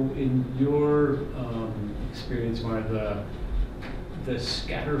 So in your experience, Martha, the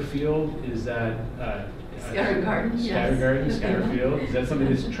scatter field, is that? Scatter garden, yes. Scatter garden, scatter field, is that something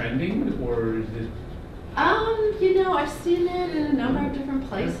that's trending, or is it? You know, I've seen it in a number of different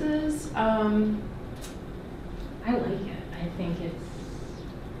places. I like it. I think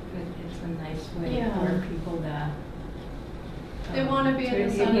it's a nice way Yeah. for people to. They wanna be in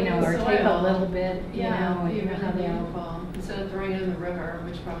the sun You know, and the or take a soil. little bit, you Yeah, know, be you know really how they all. beautiful, instead of throwing it in the river,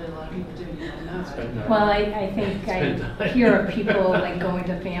 which probably a lot of people do, you don't know. It's been done. Well, I think It's been done. I hear of people like going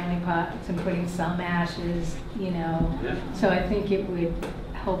to family pots and putting some ashes, you know. Yeah. So I think it would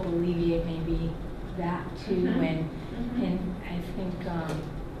help alleviate maybe that too, Mhm. and Mhm. I think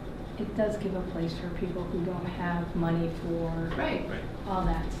it does give a place for people who don't have money for Right, Right. all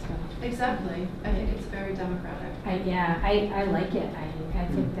that stuff. exactly. I think it's very democratic. I like it. I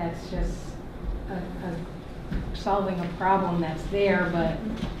think that's just solving a problem that's there, but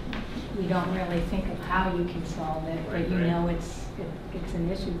we don't really think of how you can solve it, Right, but you right. know it's an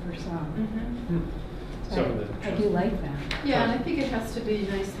issue for some. Mhm. So I do like that. Yeah, and I think it has to be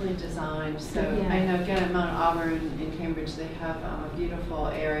nicely designed, so Yeah. I know again at Mount Auburn in Cambridge, they have a beautiful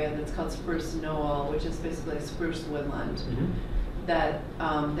area that's called Spruce Knoll, which is basically a spruce woodland Mhm. that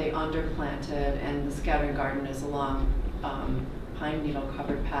they underplanted, and the scattering garden is along pine needle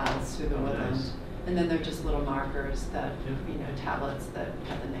covered paths through the Oh, woodland. nice. And then they're just little markers that, Yeah. you know, tablets that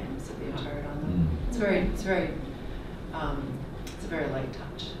have the names of the interred on Mm. them. It's a very light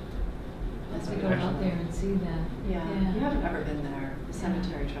touch. Let's go out there and see that. Yeah, if you haven't ever been there, the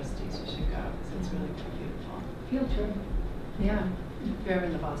cemetery trustees, you should go, because it's really quite beautiful. Field trip. Yeah, if you're ever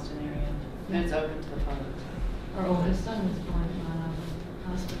in the Boston area, and it's open to the public. Our oldest son was born in Mount Auburn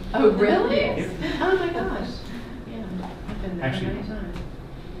Hospital. Oh, really? Yeah. Oh, my gosh. Yeah, I've been there Actually- many times.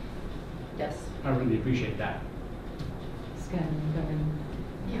 Yes. I really appreciate that. Scattering garden.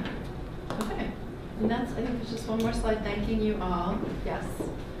 Yeah. Okay. And that's, I think there's just one more slide thanking you all. Yes.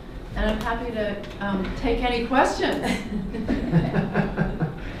 And I'm happy to take any questions.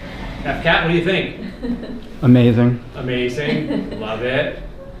 Kat, what do you think? Amazing. Amazing, love it.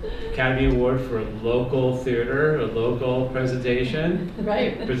 Academy Award for local theater, a local presentation,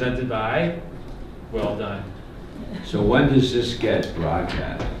 Right. presented by, well done. So when does this get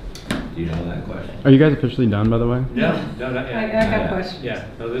broadcast? Do you know that question? Are you guys officially done, by the way? No, not I yet. got Yeah. questions. Yeah,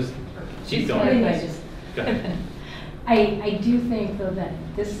 no, this, she's I going. just- Go ahead. I do think though that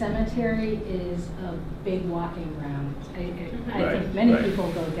this cemetery is a big walking ground. I Right, think many right. people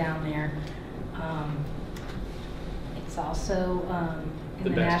go down there. It's also The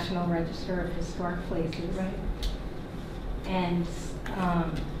in the best. National Register of Historic Places. Right. And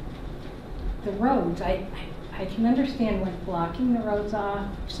the roads, I can understand like blocking the roads off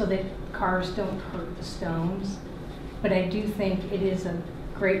so that cars don't hurt the stones. But I do think it is a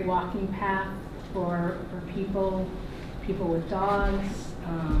great walking path for people with dogs.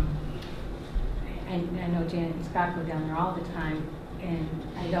 I know Janet and Scott go down there all the time, and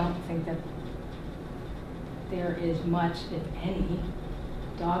I don't think that there is much, if any,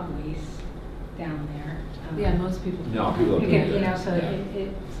 dog waste down there. Yeah, most people. No, people You do get, you know, that. so Yeah.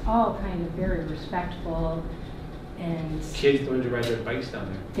 it's all kind of very respectful, and Kids learn to ride their bikes down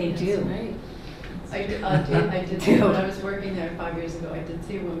there. they That's do. right. I did see, when I was working there 5 years ago, I did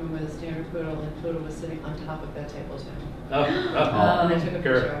see a woman with a standard poodle, and poodle was sitting on top of that table too. Oh, And I took a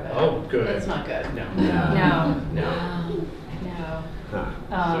picture good. of it. Oh, good. That's not good. No. No, No. Wow. no.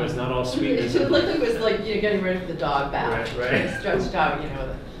 Huh. So it's not all It sweetness. should look like it was like, you know, getting ready for the dog bath. Right, right. Stretched out, you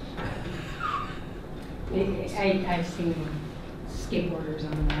know. I've seen skateboarders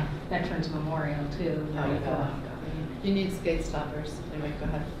on the Veterans Memorial too. Oh, yeah. You need skate stoppers. Anyway, go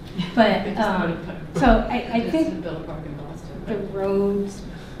ahead. But, so I Just think build a park in Boston. the roads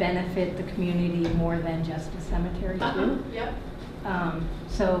benefit the community more than just the cemetery too. Yep.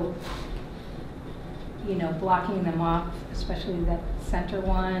 So, you know, blocking them off, especially that center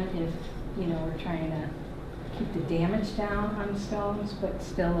one, if, you know, we're trying to keep the damage down on stones, but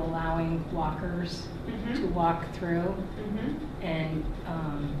still allowing walkers to walk through. And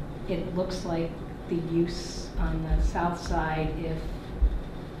it looks like the use on the south side, if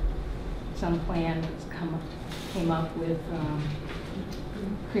some plan came up with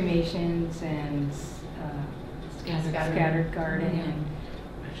cremations and scattered garden, and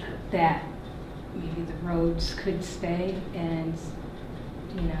that maybe the roads could stay, and,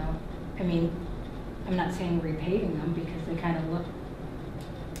 you know, I mean, I'm not saying repaving them because they kind of look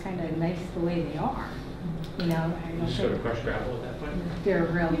kind of nice the way they are. You know, I You don't just go to think crushed gravel at that point? they're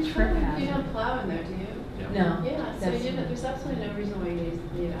a real You trip don't hazard. plow in there, do you? No. Yeah, so That's- there's absolutely no reason why you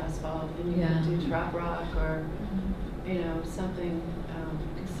need asphalt, and you Yeah. can do trap rock or, you know, something,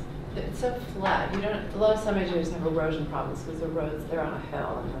 'cause it's so flat, you don't, a lot of cemeteries have erosion problems, because the roads, they're on a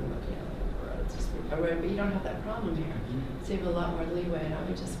hill, and then, you know, the roads just erode, but you don't have that problem here. So you have a lot more leeway, and I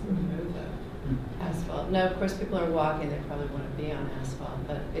would just remove the asphalt. No, of course, people are walking, they probably wouldn't be on asphalt,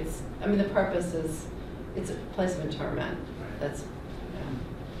 but it's, I mean, the purpose is, it's a place of interment, that's,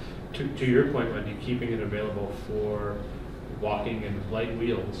 yeah. To your point, Wendy, keeping it available for walking and light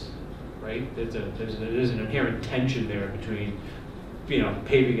wheels, right? There's an inherent tension there between, you know,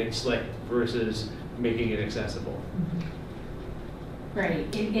 paving it slick versus making it accessible. Right,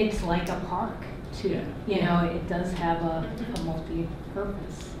 it's like a park too. Yeah. You know, it does have a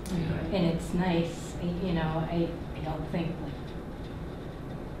multi-purpose, and it's nice, you know, I don't think like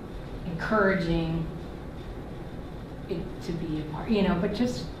encouraging it to be a park, you know, but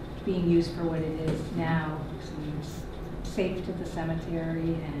just being used for what it is now, seems safe to the cemetery,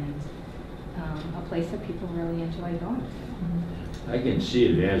 and a place that people really enjoy going to. I can see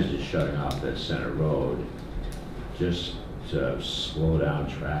advantages shutting off that center road, just to slow down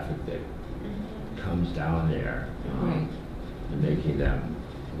traffic that comes down there, Right. and making them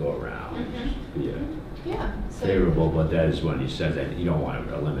go around. Be Yeah. So favorable, but that is when he says that you don't want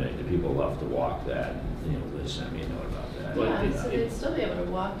to eliminate, the people love to walk that, you know, Liz sent me a note about that. But Yeah, so they'd still be able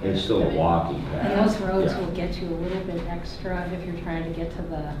to walk it. It's still a walking path. And those roads Yeah. will get you a little bit extra if you're trying to get to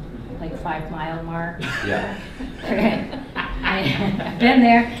the like 5 mile mark. Yeah. I've been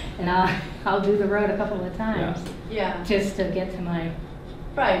there, and I'll do the road a couple of times Yeah. just to get to my.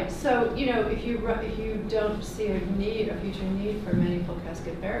 Right, so, you know, if you don't see a future need for meaningful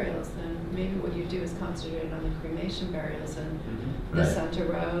casket burials, then maybe what you do is concentrate on the cremation burials and the Right. center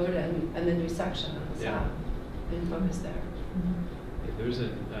road and the new section of the Yeah. south, and focus there. There's a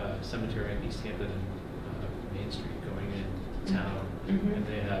cemetery in East Hampton, Main Street going into town, Mhm. and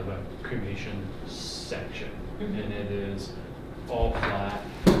they have a cremation section, Mhm. and it is all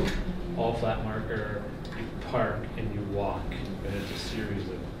flat marker. You park and you walk, and it's a series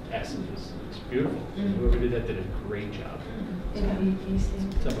of S's. It's beautiful. Mhm. Whoever did that did a great job. Yeah.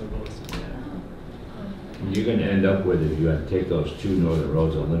 Some of the most, yeah. You're gonna end up with, if you have to take those two northern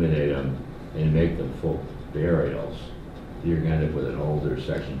roads, eliminate them, and make them full burials, you're gonna end up with an older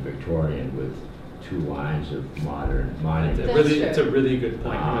section Victorian with 2 lines of modern monuments. That's It's a really good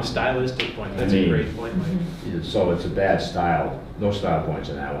point. From a Um, stylistic point, I that's a mean- great point, Mike. So it's a bad style, no style points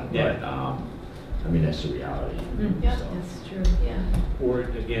in that one, Yeah. but, I mean, that's the reality. Yeah. So, That's true. Yeah. Or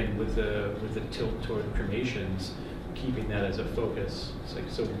again, with the tilt toward cremations, keeping that as a focus. It's like,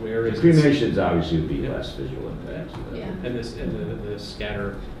 so where The is cremations obviously would be less visual impact. Yeah. And the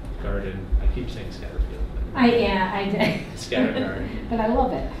scatter garden, I keep saying scatter field, but Yeah, I did. Scattergarden. But I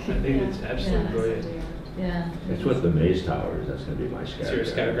love it. I think it's absolutely brilliant. Yeah. That's what the Maze Tower is, that's gonna be my scatter.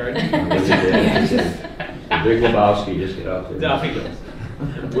 It's your garden. Scattergarden? The Big Lebowski, just get out there. No, he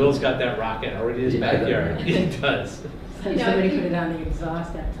does. Will's got that rocket already in his Yeah, I know. backyard. He does. So You know, somebody I think- put it on the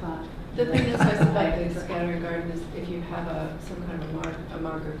exhaust at top. The thing that's nice about the scatter garden is if you have some kind of a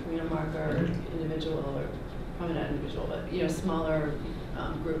marker, communal marker, or individual, or probably not individual, but, you know, smaller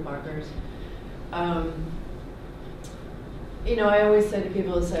group markers. You know, I always say to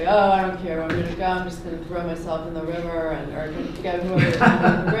people who say, oh, I don't care where I'm gonna go, I'm just gonna throw myself in the river, or go whoever's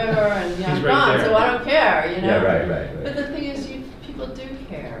in the river, and, you know, He's I'm right gone, there. so I don't care, you know? Yeah, right. But the thing is, people do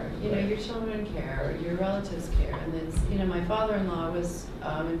care. You know, your children care, your relatives care, and it's, you know, my father-in-law was,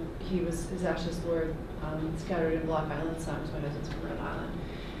 his ashes were scattered in Block Island Cemetery, because my husband's from Rhode Island,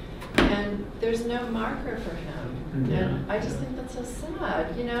 and there's no marker for him. Yeah. And I just think that's so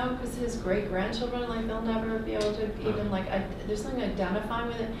sad, you know, because his great-grandchildren, like, they'll never be able to even, like, there's something identifying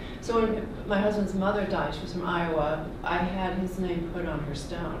with it. So when my husband's mother died, she was from Iowa, I had his name put on her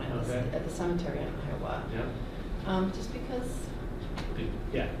stone at the cemetery in Iowa. Yeah. Just because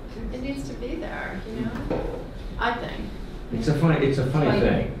Yeah. it needs to be there, you know? I think. It's a funny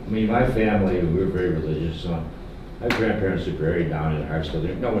thing. I mean, my family, we were very religious, so my grandparents are buried down in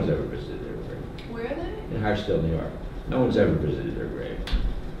Hartsdale. No one's ever visited their grave. Where are they? In Hartsdale, New York. No one's ever visited their grave.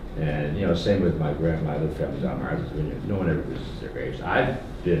 And, you know, same with my other family's on Martha's Vineyard. No one ever visits their graves. I've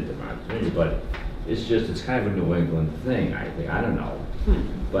been to Martha's Vineyard, but it's kind of a New England thing, I think. I don't know.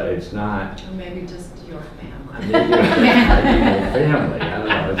 But it's not. Or maybe just your family. Maybe my family. I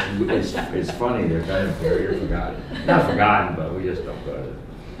don't know. It's funny. They're kind of very forgotten. Not forgotten, but we just don't go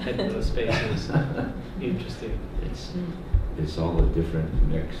to And those spaces. Interesting. It's all a different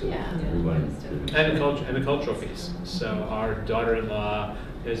mix of Yeah. everyone. And the cultural piece. So our daughter-in-law,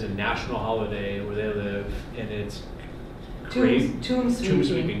 there's a national holiday where they live, and it's great. Tomb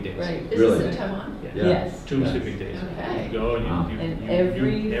sweeping days. Right. Is Really? this in Taiwan? Yeah. Yes. Tomb Yes. sweeping days. Okay. You go and And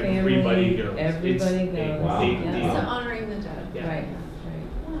every everybody family, goes. everybody It's a goes. Wow. big Yeah. deal. So honoring the dead. Yeah. Right,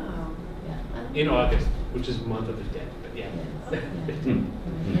 Wow. yeah. In August, which is month of the dead, but yeah. Yes.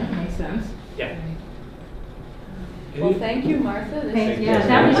 Yeah, makes sense. Yeah. Well, thank you, Martha. This Thank is you. you.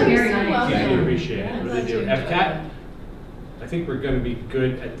 That was You're very so nice. welcome. I do appreciate it, I'm really glad do. you enjoyed FCAT, it. I think we're gonna be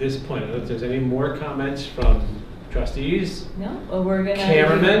good at this point. I don't know if there's any more comments from trustees, No, well, we're gonna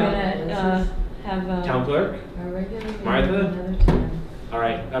Cameraman? have town clerk. our regular meeting Martha? another time. All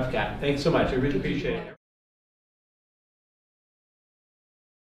right, FCAT, thanks so much. I really appreciate it.